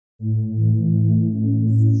Love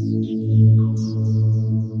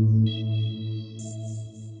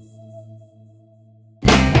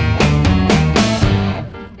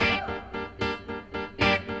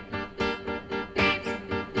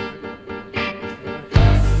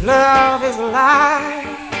is a lie,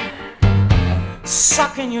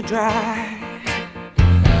 sucking you dry.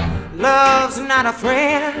 Love's not a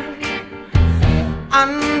friend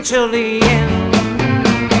until the end.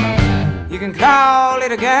 You can call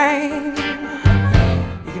it a game,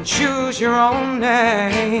 you can choose your own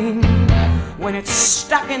name. When it's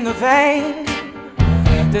stuck in the vein,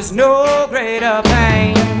 there's no greater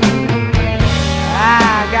pain.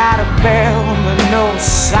 I got a bell but no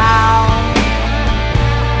sound,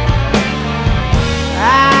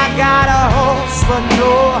 I got a horse but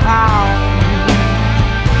no hound,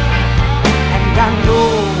 and I know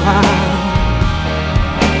I'm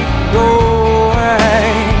going.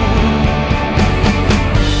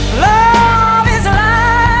 Love is a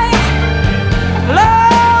lie,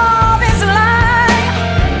 love is a lie,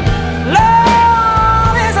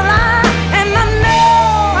 love is a lie, and I know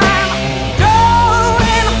I'm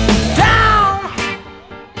going down.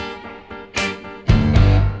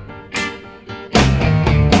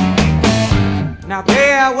 Now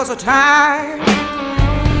there was a time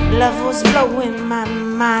love was blowing my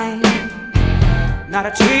mind, not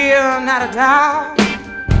a tear, not a doubt,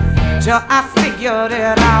 till I figured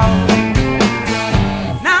it out.